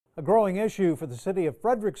A growing issue for the city of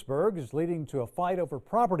Fredericksburg is leading to a fight over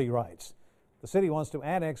property rights. The city wants to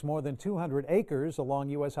annex more than 200 acres along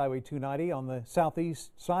U.S. Highway 290 on the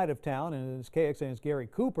southeast side of town, and as KXAN's Gary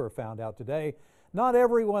Cooper found out today, not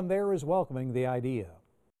everyone there is welcoming the idea.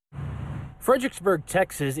 Fredericksburg,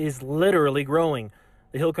 Texas is literally growing.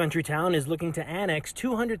 The hill country town is looking to annex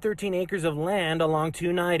 213 acres of land along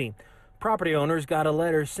 290. Property owners got a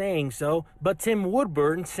letter saying so, but Tim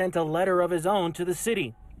Woodburn sent a letter of his own to the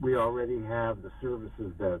city. We already have the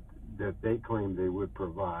services that they claim they would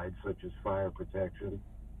provide, such as fire protection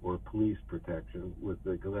or police protection with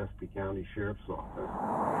the Gillespie County Sheriff's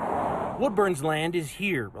Office. Woodburn's land is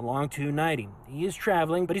here along 290. He is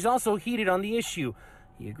traveling, but he's also heated on the issue.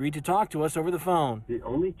 He agreed to talk to us over the phone. The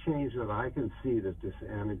only change that I can see that this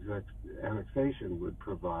annexation would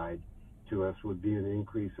provide to us would be an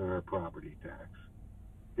increase in our property tax.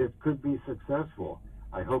 It could be successful.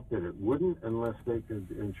 I hope that it wouldn't, unless they could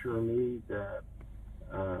assure me that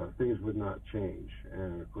things would not change,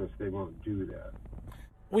 and of course they won't do that.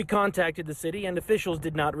 We contacted the city and officials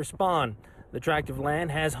did not respond. The tract of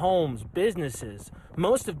land has homes, businesses.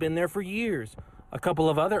 Most have been there for years. A couple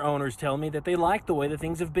of other owners tell me that they like the way that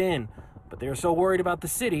things have been, but they are so worried about the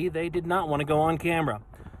city they did not want to go on camera.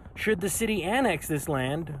 Should the city annex this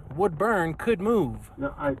land, Woodburn could move.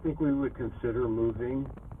 No, I think we would consider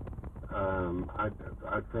moving.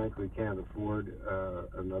 I frankly can't afford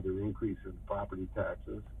another increase in property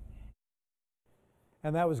taxes.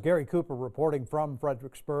 And that was Gary Cooper reporting from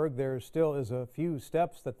Fredericksburg. There still is a few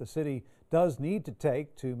steps that the city does need to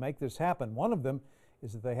take to make this happen. One of them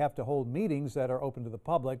is that they have to hold meetings that are open to the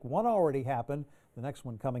public. One already happened, the next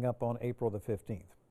one coming up on April the 15th.